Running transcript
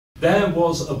There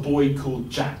was a boy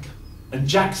called Jack, and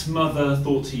Jack's mother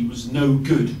thought he was no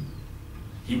good.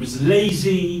 He was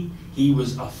lazy, he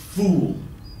was a fool.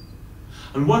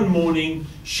 And one morning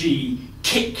she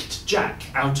kicked Jack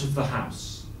out of the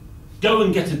house. Go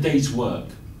and get a day's work.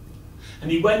 And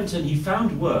he went and he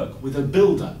found work with a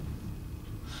builder.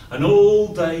 And all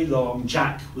day long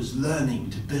Jack was learning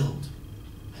to build.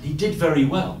 And he did very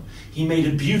well. He made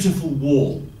a beautiful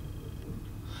wall.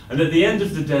 And at the end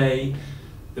of the day,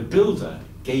 the builder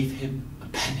gave him a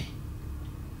penny.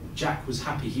 Jack was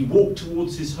happy. He walked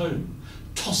towards his home,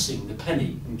 tossing the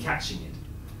penny and catching it.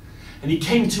 And he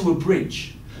came to a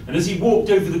bridge. And as he walked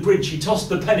over the bridge, he tossed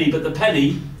the penny, but the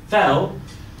penny fell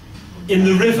in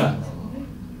the river.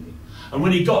 And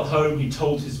when he got home, he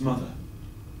told his mother,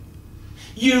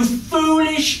 "You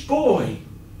foolish boy!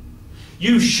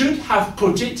 You should have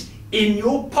put it in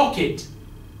your pocket."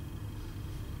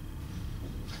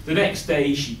 The next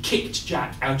day, she kicked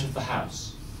Jack out of the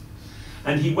house.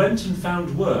 And he went and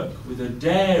found work with a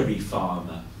dairy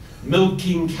farmer,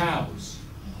 milking cows.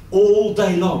 All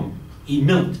day long, he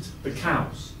milked the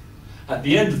cows. At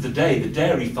the end of the day, the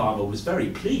dairy farmer was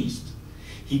very pleased.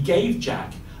 He gave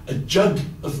Jack a jug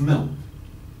of milk.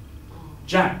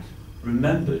 Jack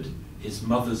remembered his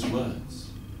mother's words.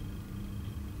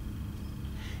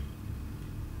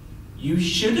 "You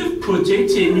should have put it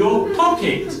in your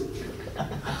pocket."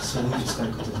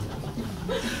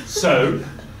 So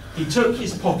he took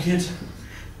his pocket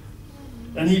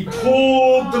and he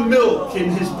poured the milk in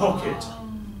his pocket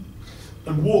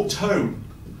and walked home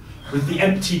with the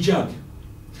empty jug.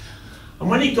 And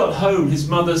when he got home, his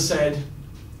mother said,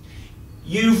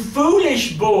 "You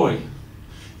foolish boy,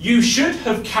 you should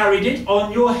have carried it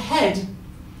on your head."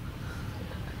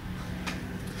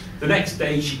 The next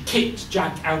day, she kicked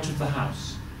Jack out of the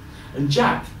house. And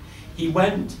Jack, he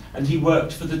went and he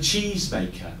worked for the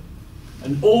cheesemaker.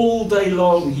 And all day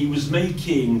long, he was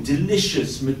making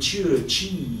delicious, mature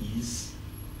cheese.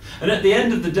 And at the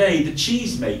end of the day, the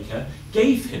cheesemaker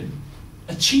gave him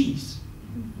a cheese.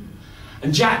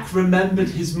 And Jack remembered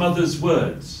his mother's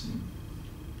words.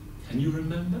 Can you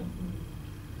remember?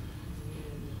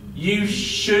 "You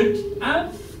should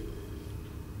have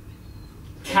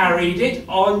carried it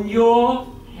on your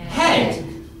head."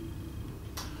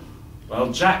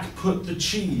 Well, Jack put the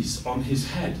cheese on his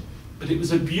head, but it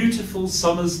was a beautiful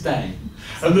summer's day,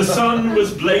 and the sun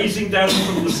was blazing down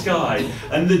from the sky,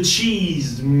 and the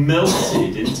cheese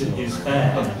melted into his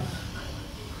hair.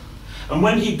 And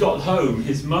when he got home,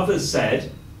 his mother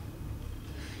said,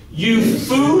 "You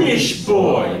foolish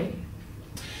boy,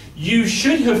 you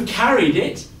should have carried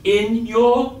it in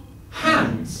your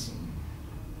hands."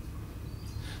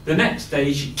 The next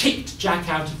day, she kicked Jack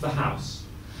out of the house,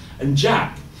 and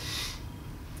Jack,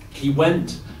 he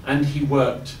went and he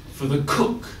worked for the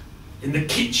cook in the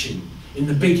kitchen in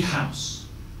the big house.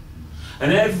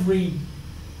 And every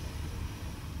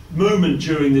moment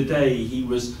during the day, he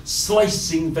was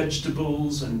slicing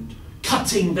vegetables and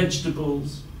cutting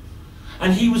vegetables.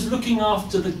 And he was looking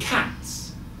after the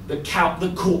cats that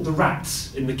caught the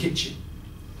rats in the kitchen.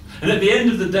 And at the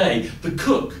end of the day, the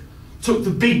cook took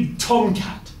the big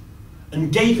tomcat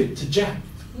and gave it to Jack.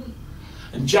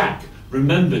 And Jack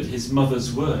remembered his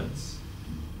mother's words.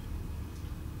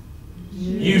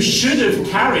 "You should have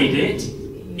carried it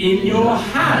in your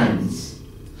hands."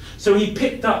 So he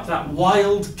picked up that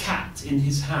wild cat in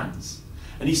his hands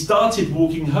and he started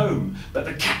walking home, but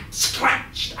the cat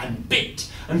scratched and bit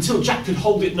until Jack could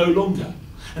hold it no longer.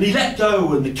 And he let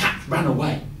go and the cat ran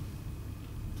away.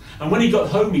 And when he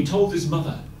got home, he told his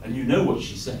mother, and you know what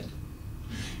she said.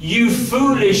 "You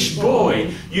foolish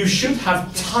boy, you should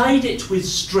have tied it with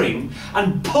string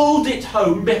and pulled it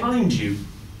home behind you."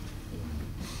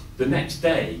 The next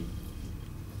day,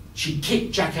 she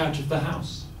kicked Jack out of the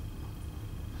house.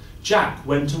 Jack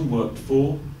went and worked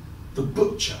for the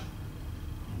butcher.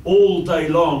 All day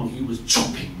long he was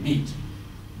chopping meat.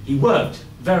 He worked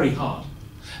very hard.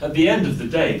 At the end of the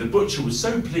day, the butcher was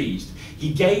so pleased, he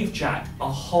gave Jack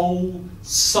a whole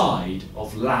side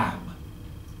of lamb.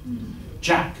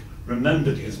 Jack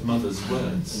remembered his mother's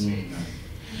words.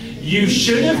 "You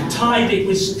should have tied it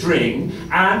with string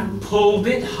and pulled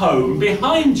it home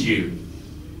behind you."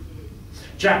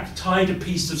 Jack tied a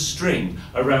piece of string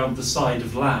around the side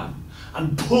of lamb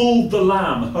and pulled the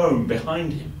lamb home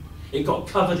behind him. It got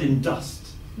covered in dust,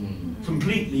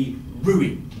 completely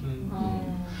ruined.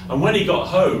 And when he got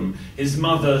home, his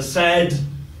mother said,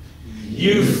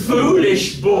 "You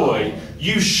foolish boy,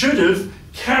 you should have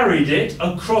carried it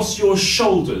across your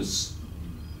shoulders."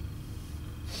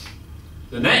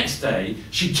 The next day,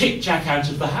 she kicked Jack out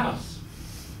of the house.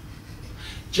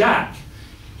 Jack,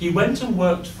 he went and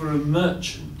worked for a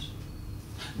merchant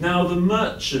Now the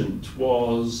merchant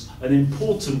was an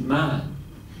important man.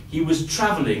 He was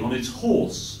travelling on his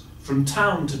horse from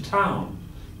town to town,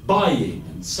 buying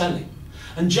and selling,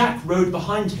 and Jack rode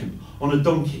behind him on a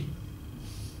donkey.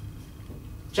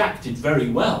 Jack did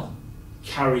very well,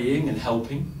 carrying and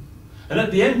helping, and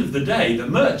at the end of the day the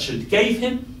merchant gave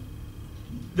him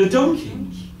the donkey,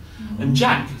 and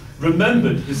Jack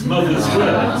remembered his mother's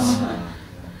words.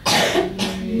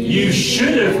 You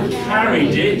should have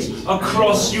carried it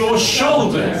across your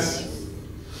shoulders.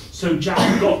 So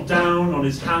Jack got down on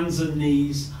his hands and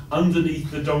knees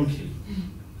underneath the donkey.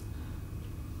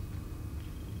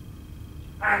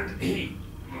 And he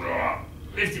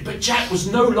lifted, but Jack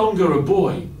was no longer a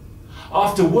boy.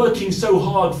 After working so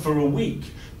hard for a week,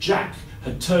 Jack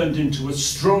had turned into a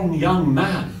strong young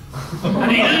man.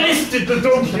 And he lifted the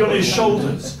donkey on his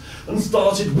shoulders and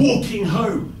started walking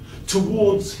home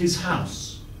towards his house.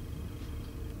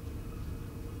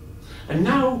 And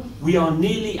now we are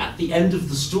nearly at the end of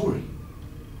the story.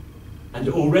 And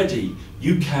already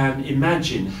you can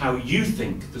imagine how you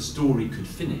think the story could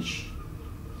finish.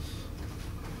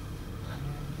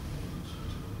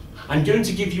 I'm going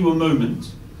to give you a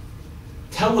moment.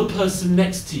 Tell the person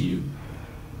next to you,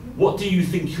 what do you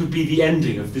think could be the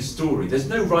ending of this story? There's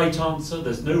no right answer,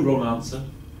 there's no wrong answer.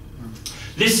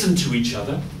 Listen to each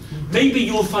other. Maybe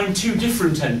you'll find two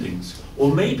different endings,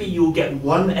 or maybe you'll get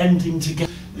one ending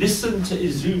together. Listen to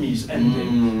Izumi's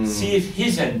ending. See if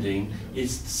his ending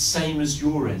is the same as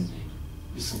your ending.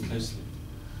 Listen closely.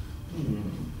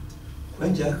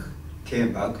 When Jack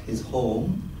came back his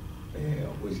home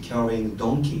with carrying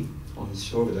donkey on his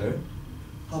shoulder,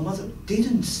 her mother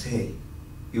didn't say,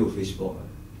 "You're a fish boy."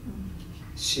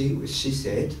 She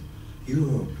said,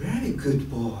 "You're a very good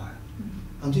boy.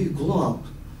 And you grow up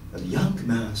a young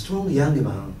man, strong young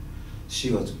man."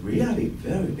 She was really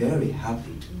very, very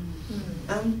happy.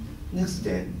 And next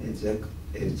day,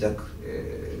 Jack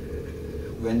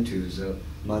went to the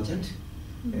merchant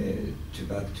to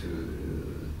back to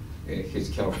his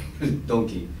carrying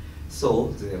donkey.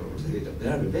 So they lived a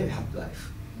very, very happy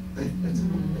life. That's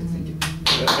all. Thank you.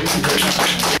 Thank you very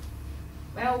much.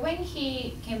 Well, when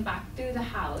he came back to the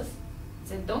house,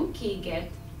 the donkey get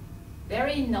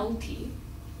very naughty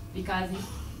because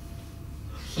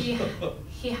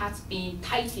he has been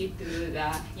tied to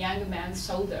the young man's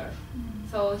shoulder.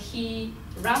 So he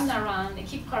ran around,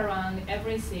 kicked around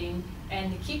everything,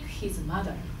 and kicked his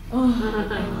mother.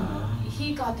 And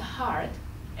he got hurt,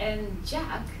 and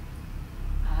Jack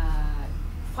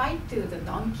fight to the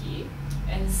donkey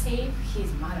and save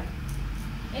his mother.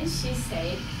 And she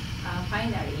said,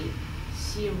 finally,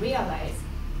 she realized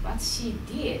what she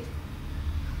did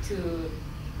to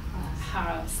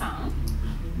her son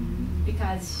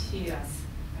because she was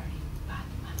a very bad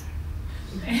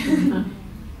mother.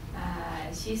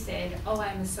 She said, "Oh,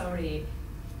 I'm sorry,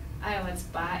 I was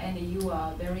bad and you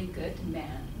are a very good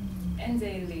man." And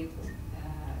they lived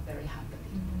very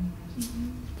happily.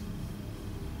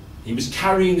 He was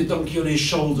carrying the donkey on his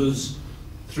shoulders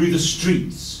through the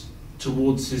streets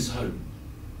towards his home.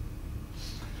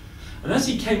 And as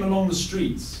he came along the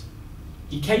streets,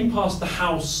 he came past the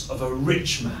house of a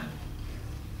rich man.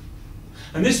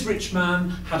 And this rich man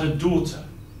had a daughter.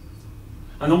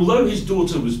 And although his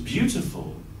daughter was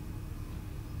beautiful,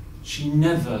 she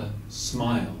never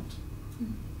smiled.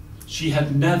 She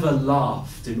had never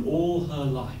laughed in all her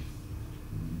life.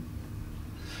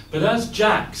 But as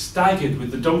Jack staggered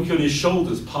with the donkey on his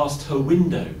shoulders past her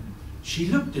window, she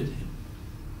looked at him.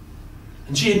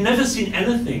 And she had never seen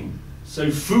anything so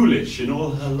foolish in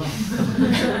all her life.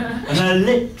 And her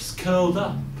lips curled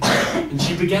up, and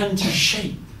she began to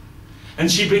shake. And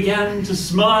she began to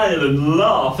smile and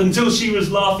laugh until she was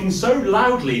laughing so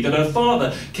loudly that her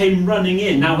father came running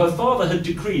in. Now her father had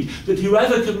decreed that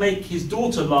whoever could make his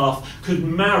daughter laugh could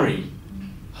marry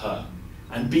her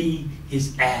and be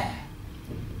his heir.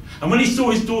 And when he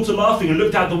saw his daughter laughing and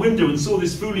looked out the window and saw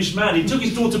this foolish man, he took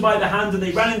his daughter by the hand and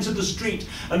they ran into the street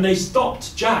and they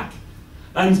stopped Jack.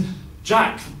 And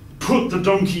Jack put the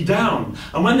donkey down.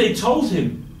 And when they told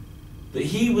him that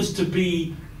he was to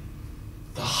be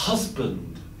the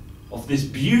husband of this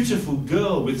beautiful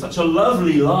girl with such a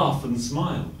lovely laugh and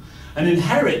smile and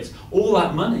inherit all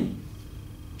that money,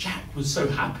 Jack was so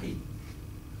happy.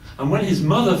 And when his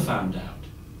mother found out,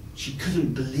 she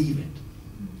couldn't believe it.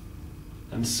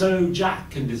 And so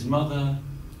Jack and his mother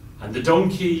and the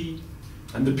donkey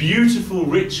and the beautiful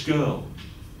rich girl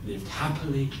lived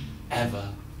happily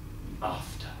ever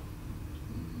after.